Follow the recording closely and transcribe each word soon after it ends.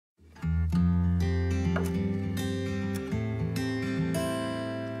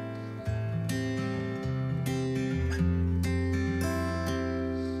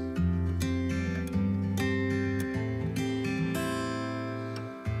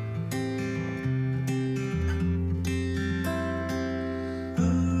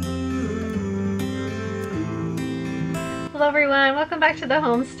Hello everyone, welcome back to the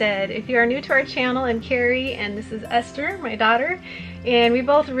homestead. If you are new to our channel, I'm Carrie and this is Esther, my daughter, and we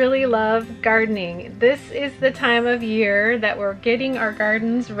both really love gardening. This is the time of year that we're getting our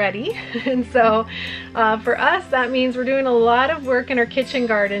gardens ready, and so for us that means we're doing a lot of work in our kitchen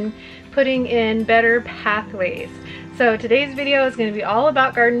garden, putting in better pathways. So today's video is going to be all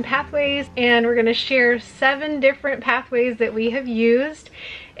about garden pathways, and we're going to share 7 different pathways that we have used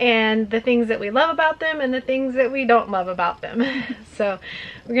and the things that we love about them and the things that we don't love about them. So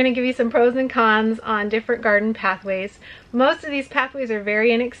we're going to give you some pros and cons on different garden pathways. Most of these pathways are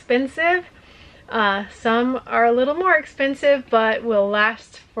very inexpensive. Some are a little more expensive but will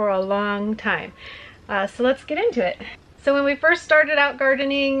last for a long time. So let's get into it. So when we first started out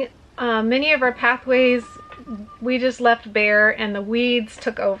gardening, many of our pathways we just left bare and the weeds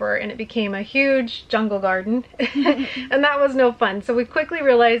took over and it became a huge jungle garden and that was no fun. So we quickly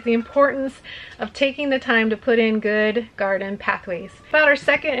realized the importance of taking the time to put in good garden pathways. About our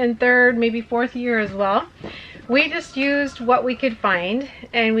 2nd and 3rd, maybe 4th year as well, we just used what we could find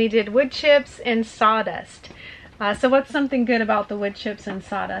and we did wood chips and sawdust. So what's something good about the wood chips and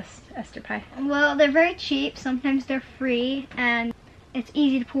sawdust, Esther Pie? Well, they're very cheap, sometimes they're free, and it's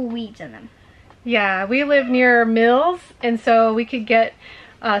easy to pull weeds in them. Yeah, we live near mills, and so we could get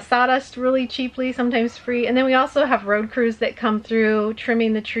sawdust really cheaply, sometimes free. And then we also have road crews that come through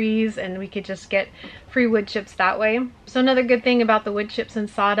trimming the trees, and we could just get free wood chips that way. So another good thing about the wood chips and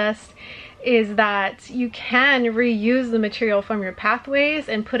sawdust is that you can reuse the material from your pathways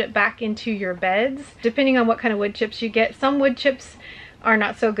and put it back into your beds, depending on what kind of wood chips you get. Some wood chips are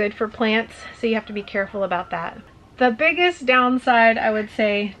not so good for plants, so you have to be careful about that. The biggest downside, I would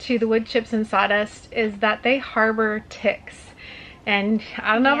say, to the wood chips and sawdust is that they harbor ticks. And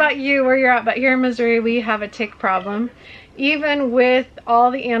I don't know about you, where you're at, but here in Missouri we have a tick problem. Even with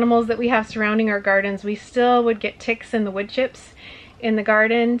all the animals that we have surrounding our gardens, we still would get ticks in the wood chips in the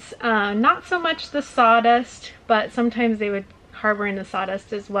gardens. Not so much the sawdust, but sometimes they would harbor in the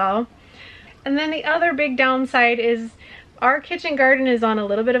sawdust as well. And then the other big downside is our kitchen garden is on a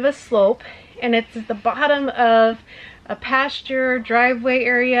little bit of a slope, and it's at the bottom of a pasture driveway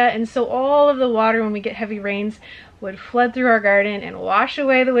area, and so all of the water when we get heavy rains would flood through our garden and wash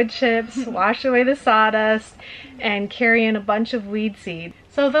away the wood chips, wash away the sawdust, and carry in a bunch of weed seed.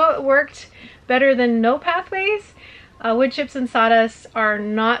 So though it worked better than no pathways, wood chips and sawdust are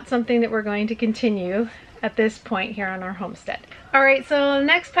not something that we're going to continue at this point here on our homestead. Alright, so the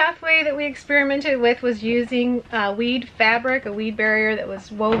next pathway that we experimented with was using weed fabric, a weed barrier that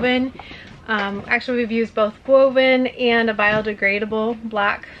was woven. Actually, we've used both woven and a biodegradable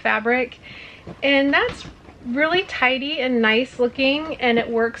black fabric, and that's really tidy and nice looking, and it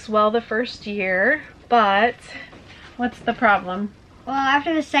works well the first year. But what's the problem? Well,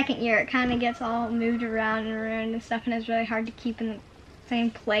 after the 2nd year it kind of gets all moved around and ruined and stuff, and it's really hard to keep in the same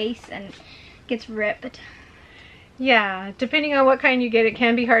place and gets ripped. Yeah, depending on what kind you get, it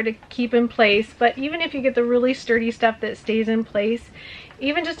can be hard to keep in place, but even if you get the really sturdy stuff that stays in place,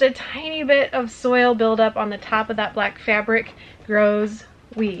 even just a tiny bit of soil buildup on the top of that black fabric grows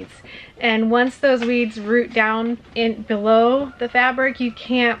weeds. And once those weeds root down in below the fabric, you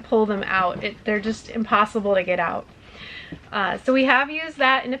can't pull them out. They're just impossible to get out. So we have used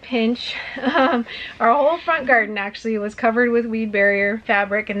that in a pinch. Our whole front garden actually was covered with weed barrier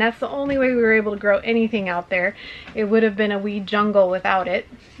fabric, and that's the only way we were able to grow anything out there. It would have been a weed jungle without it.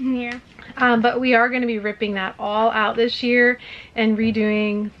 Yeah. But we are going to be ripping that all out this year and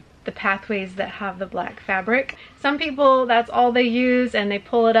redoing the pathways that have the black fabric. Some people, that's all they use, and they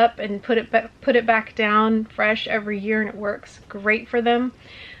pull it up and put it back down fresh every year, and it works great for them.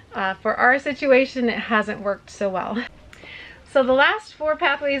 For our situation, it hasn't worked so well. So the last 4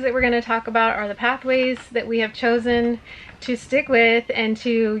 pathways that we're going to talk about are the pathways that we have chosen to stick with and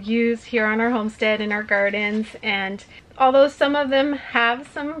to use here on our homestead in our gardens. And although some of them have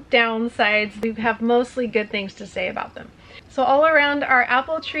some downsides, we have mostly good things to say about them. So all around our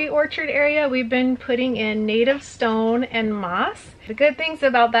apple tree orchard area, we've been putting in native stone and moss. The good things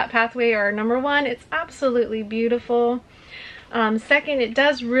about that pathway are, number 1, it's absolutely beautiful. Second, it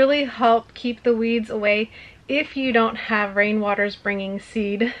does really help keep the weeds away if you don't have rainwaters bringing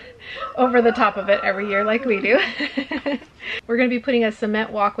seed over the top of it every year like we do. We're going to be putting a cement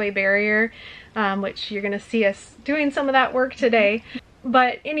walkway barrier, which you're going to see us doing some of that work today.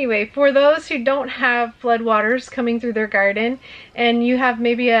 But anyway, for those who don't have floodwaters coming through their garden, and you have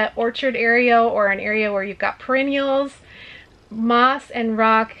maybe an orchard area or an area where you've got perennials, moss and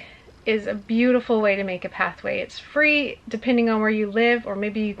rock is a beautiful way to make a pathway. It's free depending on where you live, or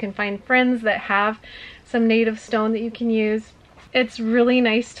maybe you can find friends that have some native stone that you can use. It's really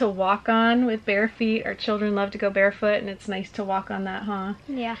nice to walk on with bare feet. Our children love to go barefoot, and it's nice to walk on that, huh?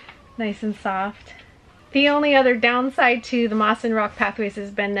 Yeah. Nice and soft. The only other downside to the moss and rock pathways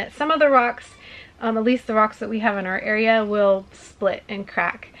has been that some of the rocks, at least the rocks that we have in our area, will split and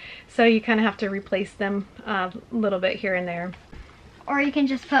crack. So you kind of have to replace them a little bit here and there. Or you can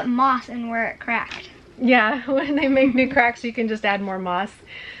just put moss in where it cracked. Yeah, when they make new cracks, you can just add more moss.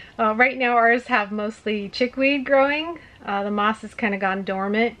 Right now ours have mostly chickweed growing. The moss has kind of gone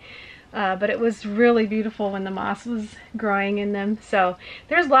dormant. But it was really beautiful when the moss was growing in them. So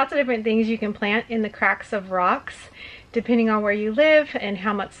there's lots of different things you can plant in the cracks of rocks, depending on where you live and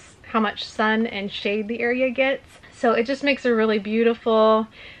how much sun and shade the area gets. So it just makes a really beautiful,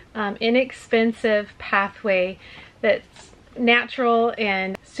 inexpensive pathway that's natural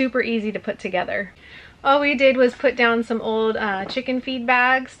and super easy to put together. All we did was put down some old chicken feed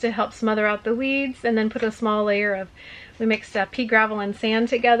bags to help smother out the weeds, and then put a small layer of, we mixed pea gravel and sand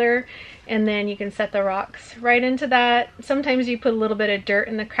together, and then you can set the rocks right into that. Sometimes you put a little bit of dirt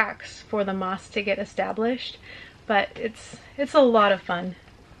in the cracks for the moss to get established, but it's a lot of fun.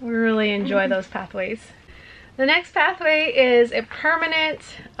 We really enjoy those pathways. The next pathway is a permanent,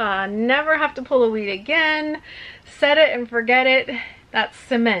 never have to pull a weed again, set it and forget it. That's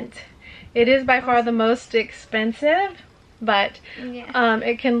cement. It is by far the most expensive, but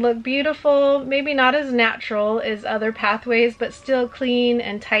it can look beautiful, maybe not as natural as other pathways, but still clean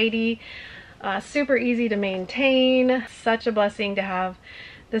and tidy, super easy to maintain. Such a blessing to have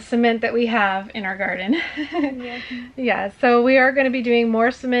the cement that we have in our garden. Yeah, so we are going to be doing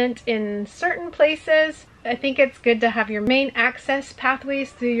more cement in certain places. I think it's good to have your main access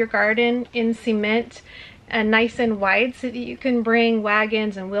pathways through your garden in cement and nice and wide, so that you can bring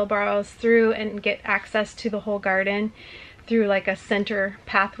wagons and wheelbarrows through and get access to the whole garden through like a center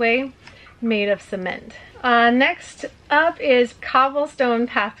pathway made of cement. Next up is cobblestone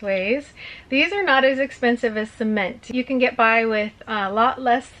pathways. These are not as expensive as cement. You can get by with a lot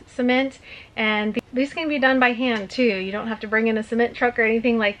less cement, and these can be done by hand too. You don't have to bring in a cement truck or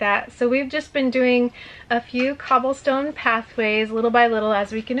anything like that. So we've just been doing a few cobblestone pathways little by little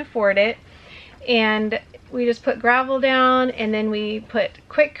as we can afford it. And we just put gravel down, and then we put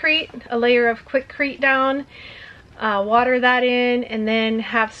quickcrete, a layer of quickcrete down, water that in, and then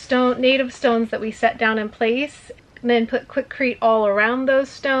have native stones that we set down in place, and then put quickcrete all around those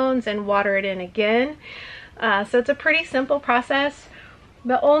stones and water it in again. So it's a pretty simple process.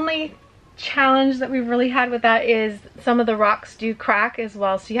 The only challenge that we've really had with that is some of the rocks do crack as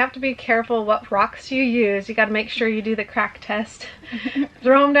well, so you have to be careful what rocks you use. You got to make sure you do the crack test.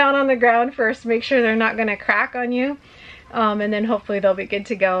 Throw them down on the ground first, make sure they're not going to crack on you, and then hopefully they'll be good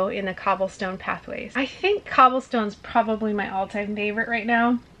to go in the cobblestone pathways. I think cobblestone's probably my all-time favorite right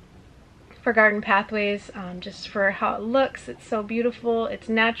now for garden pathways, just for how it looks. It's so beautiful, it's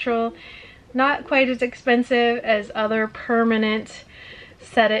natural, not quite as expensive as other permanent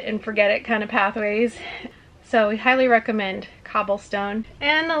set it and forget it kind of pathways. So we highly recommend cobblestone.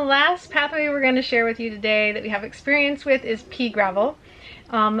 And the last pathway we're going to share with you today that we have experience with is pea gravel.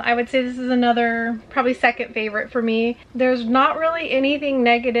 I would say this is another, probably second favorite for me. There's not really anything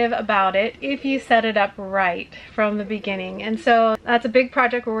negative about it if you set it up right from the beginning. And so that's a big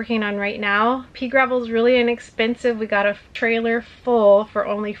project we're working on right now. Pea gravel is really inexpensive. We got a trailer full for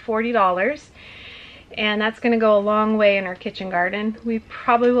only $40. And that's going to go a long way in our kitchen garden. We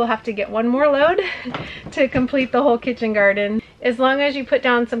probably will have to get one more load to complete the whole kitchen garden. As long as you put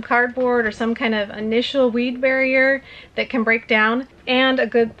down some cardboard or some kind of initial weed barrier that can break down, and a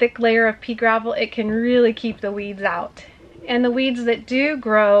good thick layer of pea gravel, it can really keep the weeds out. And the weeds that do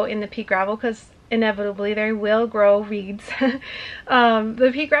grow in the pea gravel, because inevitably they will grow weeds,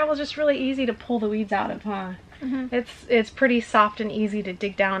 the pea gravel is just really easy to pull the weeds out of, huh? It's pretty soft and easy to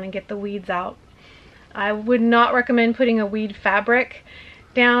dig down and get the weeds out. I would not recommend putting a weed fabric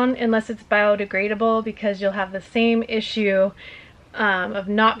down unless it's biodegradable, because you'll have the same issue of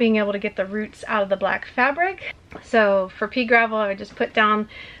not being able to get the roots out of the black fabric. So for pea gravel, I would just put down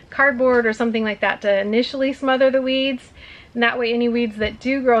cardboard or something like that to initially smother the weeds. And that way any weeds that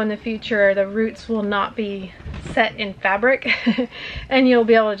do grow in the future, the roots will not be set in fabric and you'll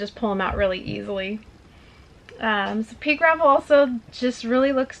be able to just pull them out really easily. So pea gravel also just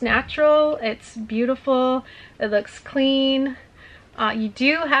really looks natural. It's beautiful. It looks clean. You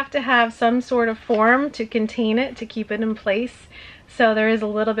do have to have some sort of form to contain it, to keep it in place. So there is a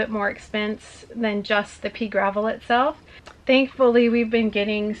little bit more expense than just the pea gravel itself. Thankfully, we've been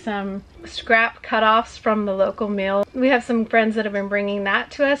getting some scrap cutoffs from the local mill. We have some friends that have been bringing that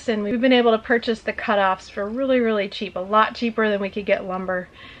to us, and we've been able to purchase the cutoffs for really, really cheap. A lot cheaper than we could get lumber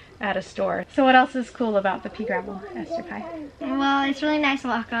at a store. So what else is cool about the pea gravel, Esther Pie? Well, it's really nice to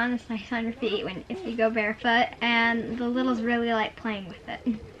walk on. It's nice on your feet if you go barefoot, and the littles really like playing with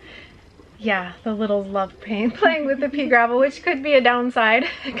it. Yeah, the littles love playing with the pea gravel, which could be a downside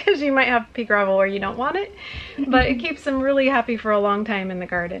because you might have pea gravel where you don't want it, but it keeps them really happy for a long time in the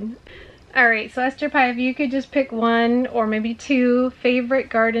garden. All right, so Esther Pie, if you could just pick one or maybe two favorite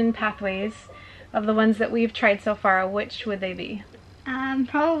garden pathways of the ones that we've tried so far, which would they be?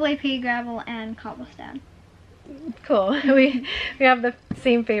 Probably pea gravel and cobblestone. Cool. We have the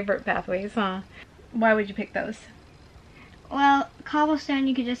same favorite pathways, huh? Why would you pick those? Well, cobblestone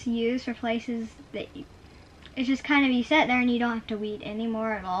you could just use for places that it's just kind of, you sit there and you don't have to weed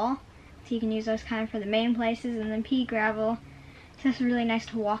anymore at all. So you can use those kind of for the main places, and then pea gravel, it's just really nice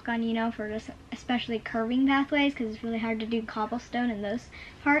to walk on, you know, for just especially curving pathways, because it's really hard to do cobblestone in those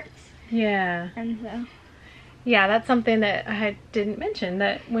parts. Yeah. And so. Yeah, that's something that I didn't mention,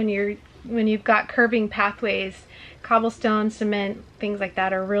 that when you've got curving pathways, cobblestone, cement, things like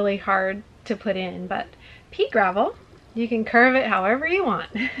that are really hard to put in, but pea gravel, you can curve it however you want.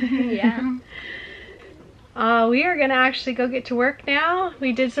 Yeah. We are gonna actually go get to work now.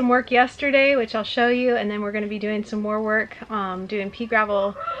 We did some work yesterday, which I'll show you, and then we're gonna be doing some more work doing pea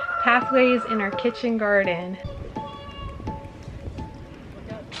gravel pathways in our kitchen garden.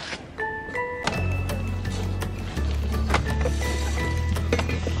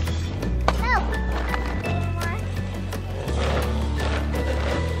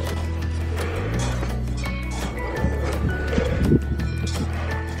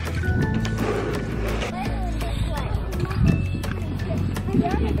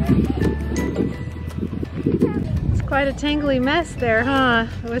 Quite a tangly mess there, huh?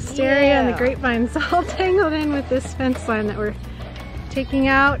 The wisteria and the grapevines all tangled in with this fence line that we're taking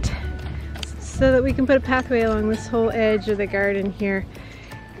out so that we can put a pathway along this whole edge of the garden here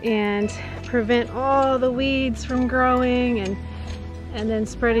and prevent all the weeds from growing and then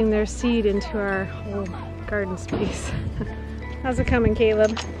spreading their seed into our whole garden space. How's it coming,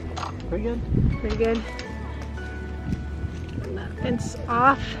 Caleb? Pretty good. Pretty good. Getting that fence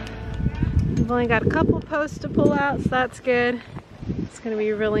off. We've only got a couple posts to pull out, so that's good. It's going to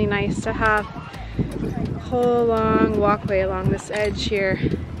be really nice to have a whole long walkway along this edge here.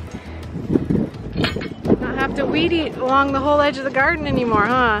 Not have to weed eat along the whole edge of the garden anymore,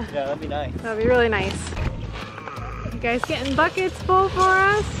 huh? Yeah, that'd be nice. That'd be really nice. You guys getting buckets full for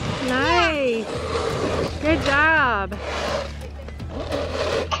us? Nice. Good job.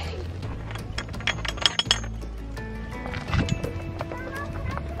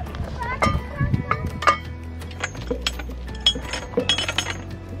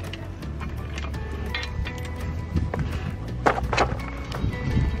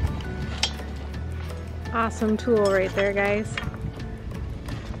 Awesome tool right there, guys.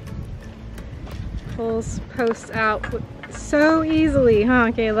 Pulls posts out so easily,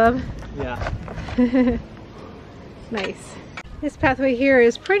 huh, Caleb? Yeah. Nice. This pathway here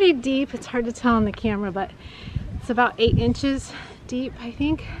is pretty deep. It's hard to tell on the camera, but it's about 8 inches deep, I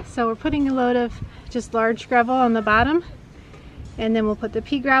think. So we're putting a load of just large gravel on the bottom, and then we'll put the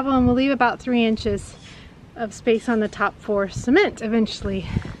pea gravel, and we'll leave about 3 inches of space on the top for cement eventually.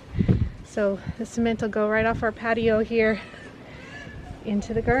 So the cement will go right off our patio here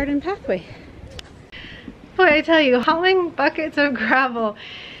into the garden pathway. Boy, I tell you, hauling buckets of gravel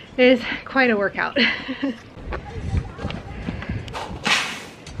is quite a workout.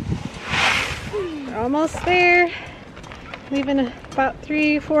 We're almost there. Leaving about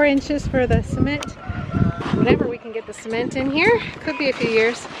 3-4 inches for the cement. Whenever we can get the cement in here, could be a few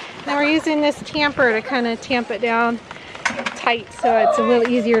years. Now we're using this tamper to kind of tamp it down tight so it's a little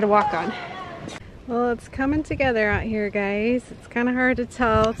easier to walk on. Well, it's coming together out here, guys. It's kind of hard to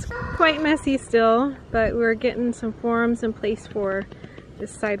tell. It's quite messy still, but we're getting some forms in place for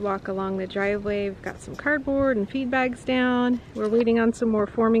this sidewalk along the driveway. We've got some cardboard and feed bags down. We're waiting on some more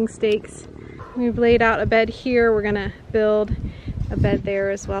forming stakes. We've laid out a bed here. We're gonna build a bed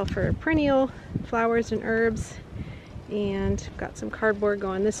there as well for perennial flowers and herbs. And got some cardboard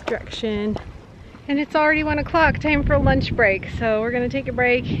going this direction. And it's already 1 o'clock, time for a lunch break. So we're gonna take a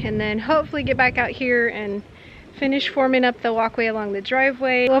break and then hopefully get back out here and finish forming up the walkway along the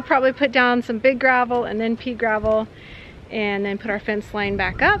driveway. We'll probably put down some big gravel and then pea gravel and then put our fence line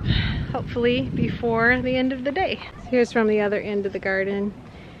back up, hopefully before the end of the day. So here's from the other end of the garden.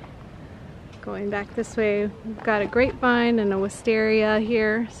 Going back this way, we've got a grapevine and a wisteria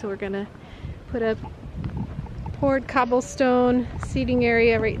here. So we're gonna put a poured cobblestone seating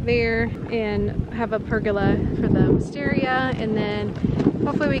area right there, and have a pergola for the wisteria, and then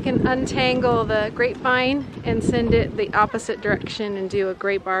hopefully we can untangle the grapevine and send it the opposite direction and do a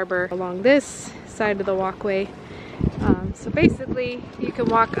grape arbor along this side of the walkway. So basically you can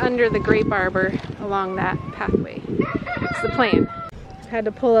walk under the grape arbor along that pathway. That's the plan. Had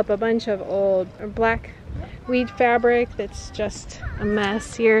to pull up a bunch of old black weed fabric that's just a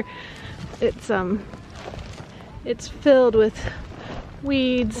mess here. It's filled with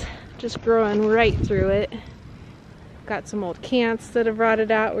weeds just growing right through it. Got some old cants that have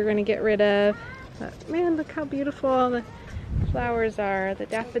rotted out we're going to get rid of. But man, look how beautiful the flowers are. The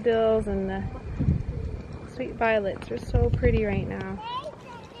daffodils and the sweet violets are so pretty right now.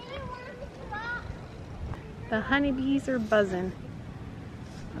 The honeybees are buzzing.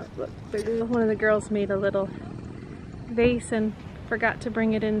 Oh, look, one of the girls made a little vase and forgot to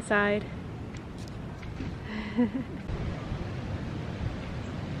bring it inside.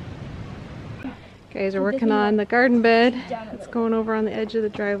 Guys are working on the garden bed. It's going over on the edge of the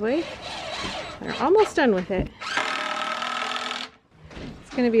driveway. They're almost done with it.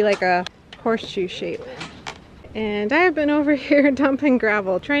 It's going to be like a horseshoe shape. And I have been over here dumping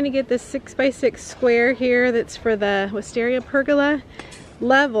gravel, trying to get this 6x6 square here that's for the wisteria pergola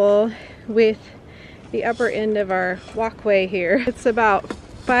level with the upper end of our walkway here. It's about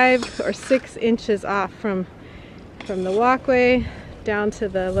 5 or 6 inches off from the walkway down to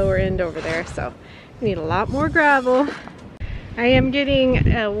the lower end over there, so we need a lot more gravel. I am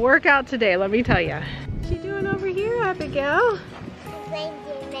getting a workout today, let me tell you. What you doing over here, Abigail?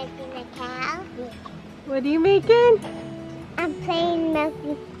 I'm making a cow. What are you making? I'm playing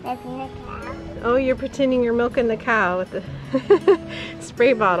milking a cow. Oh, you're pretending you're milking the cow with the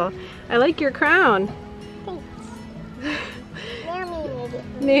spray bottle. I like your crown. Thanks. Naomi made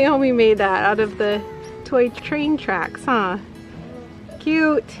it. Naomi made that out of the toy train tracks, huh?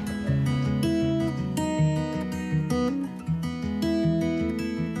 Cute.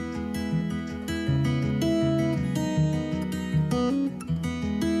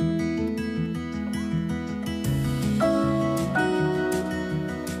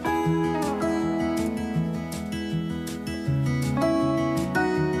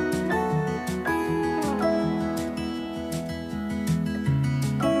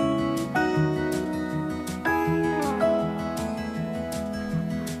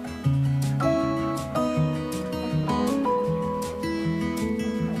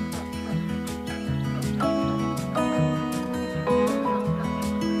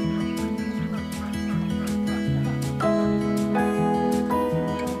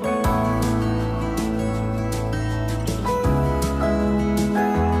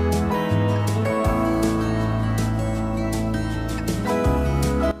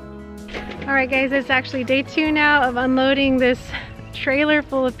 Alright guys, it's actually day 2 now of unloading this trailer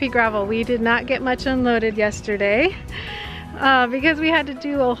full of pea gravel. We did not get much unloaded yesterday because we had to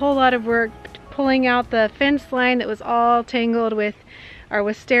do a whole lot of work pulling out the fence line that was all tangled with our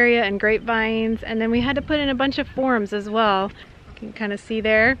wisteria and grapevines, and then we had to put in a bunch of forms as well. You can kind of see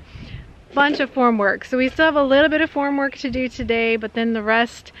there. Bunch of form work. So we still have a little bit of form work to do today, but then the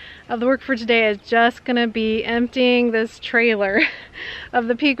rest of the work for today is just gonna be emptying this trailer of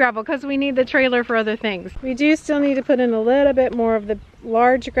the pea gravel because we need the trailer for other things. We do still need to put in a little bit more of the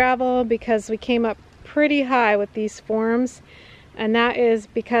large gravel because we came up pretty high with these forms, and that is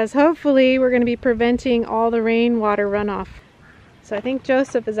because hopefully we're going to be preventing all the rainwater runoff. So I think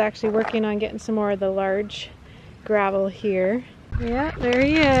Joseph is actually working on getting some more of the large gravel here. Yeah, there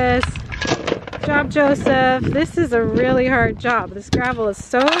he is. Good job, Joseph. This is a really hard job. This gravel is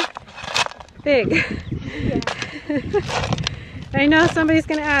so big. Yeah. I know somebody's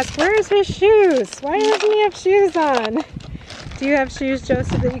going to ask, where's his shoes? Why doesn't he have shoes on? Do you have shoes,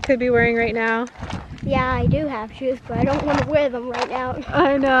 Joseph, that you could be wearing right now? Yeah, I do have shoes, but I don't want to wear them right now.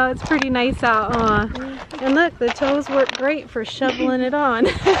 I know, it's pretty nice out, huh? And look, the toes work great for shoveling it on.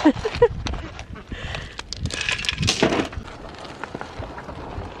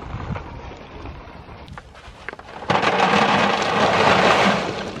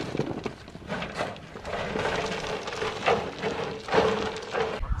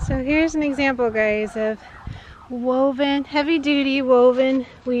 So here's an example, guys, of woven, heavy-duty woven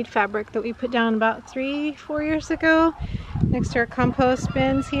weed fabric that we put down about 3-4 years ago next to our compost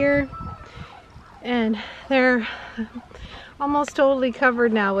bins here, and they're almost totally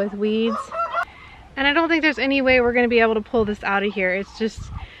covered now with weeds, and I don't think there's any way we're going to be able to pull this out of here. It's just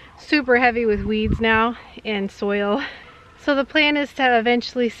super heavy with weeds now and soil. So the plan is to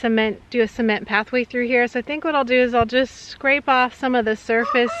eventually do a cement pathway through here. So I think what I'll do is I'll just scrape off some of the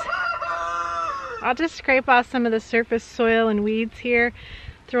surface I'll just scrape off some of the surface soil and weeds here,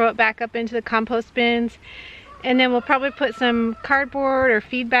 throw it back up into the compost bins, and then we'll probably put some cardboard or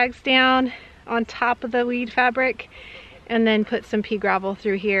feed bags down on top of the weed fabric, and then put some pea gravel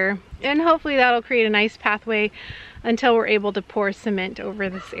through here. And hopefully that'll create a nice pathway until we're able to pour cement over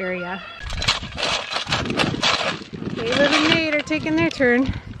this area. Caleb and Nate are taking their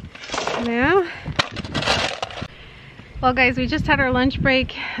turn now. Well guys, we just had our lunch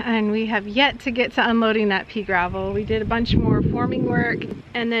break and we have yet to get to unloading that pea gravel. We did a bunch more forming work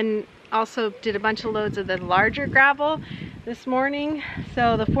and then also did a bunch of loads of the larger gravel this morning.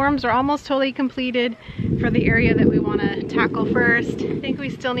 So the forms are almost totally completed for the area that we want to tackle first. I think we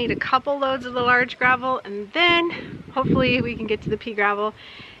still need a couple loads of the large gravel, and then hopefully we can get to the pea gravel,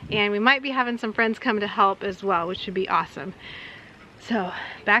 and we might be having some friends come to help as well, which would be awesome. So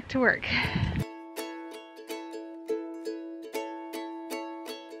back to work.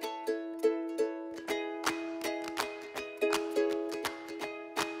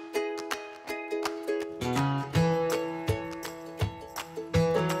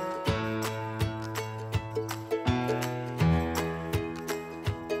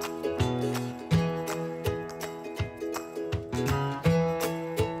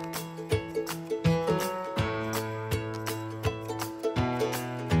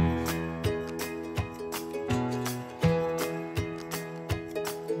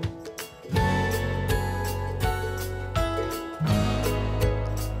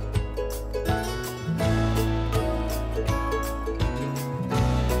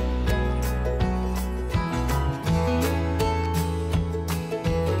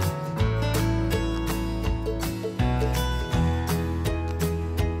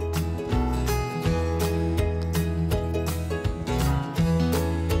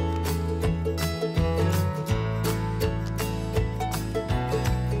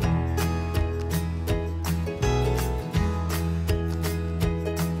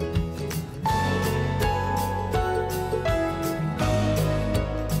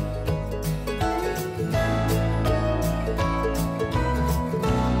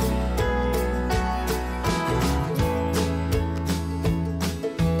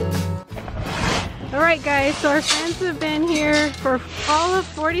 Alright guys, so our friends have been here for all of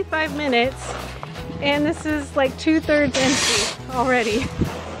 45 minutes and this is like 2/3 empty already.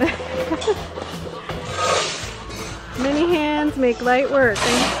 Many hands make light work.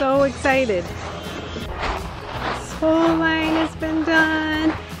 I'm so excited. This whole line has been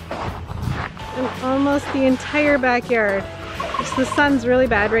done and almost the entire backyard. Just the sun's really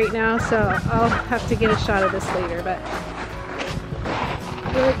bad right now, so I'll have to get a shot of this later, but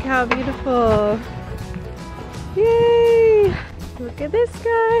look how beautiful. Yay! Look at this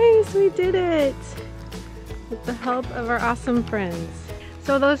guys, we did it! With the help of our awesome friends.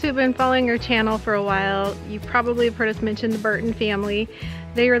 So those who've been following our channel for a while, you probably have heard us mention the Burton family.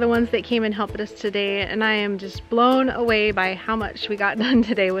 They are the ones that came and helped us today, and I am just blown away by how much we got done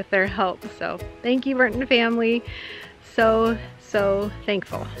today with their help. So thank you, Burton family. So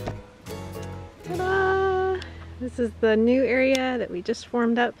thankful. Ta-da! This is the new area that we just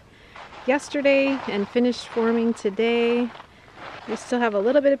formed up yesterday and finished forming today. We still have a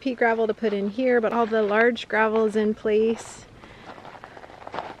little bit of pea gravel to put in here, but all the large gravel is in place.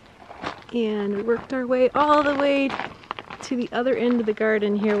 And we worked our way all the way to the other end of the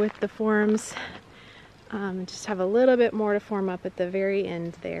garden here with the forms. Just have a little bit more to form up at the very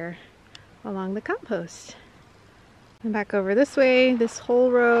end there along the compost. And back over this way, this whole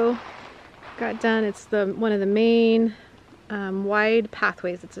row got done. It's one of the main wide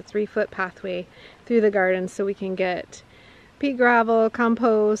pathways. It's a 3-foot pathway through the garden so we can get pea gravel,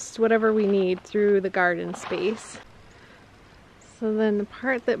 compost, whatever we need through the garden space. So then the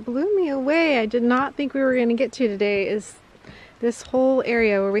part that blew me away, I did not think we were going to get to today, is this whole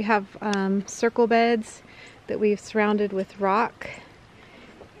area where we have circle beds that we've surrounded with rock,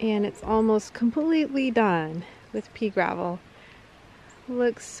 and it's almost completely done with pea gravel.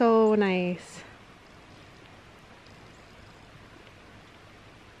 Looks so nice.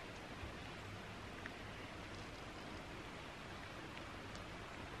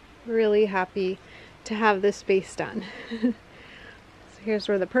 Really happy to have this space done. So here's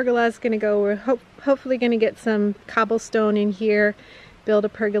where the pergola is going to go. We're hopefully going to get some cobblestone in here, build a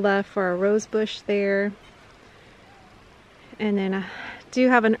pergola for our rose bush there. And then I do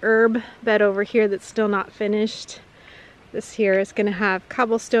have an herb bed over here that's still not finished. This here is going to have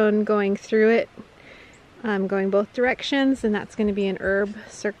cobblestone going through it, going both directions, and that's going to be an herb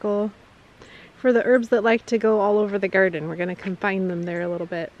circle. For the herbs that like to go all over the garden, we're going to confine them there a little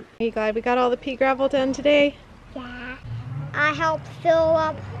bit. Are you glad we got all the pea gravel done today? Yeah. I helped fill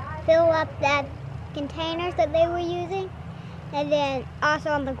up that containers that they were using. And then also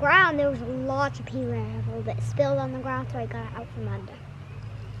on the ground, there was lots of pea gravel that spilled on the ground, so I got it out from under.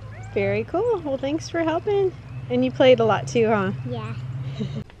 Very cool. Well, thanks for helping. And you played a lot too, huh? Yeah.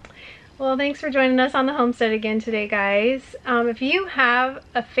 Well, thanks for joining us on the homestead again today, guys. If you have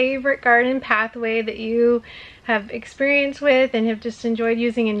a favorite garden pathway that you have experience with and have just enjoyed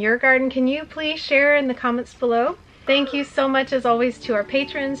using in your garden, can you please share in the comments below? Thank you so much, as always, to our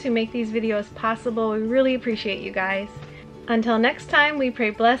patrons who make these videos possible. We really appreciate you guys. Until next time, we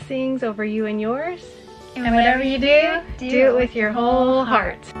pray blessings over you and yours. And whatever you do, do it with your whole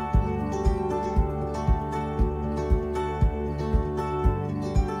heart.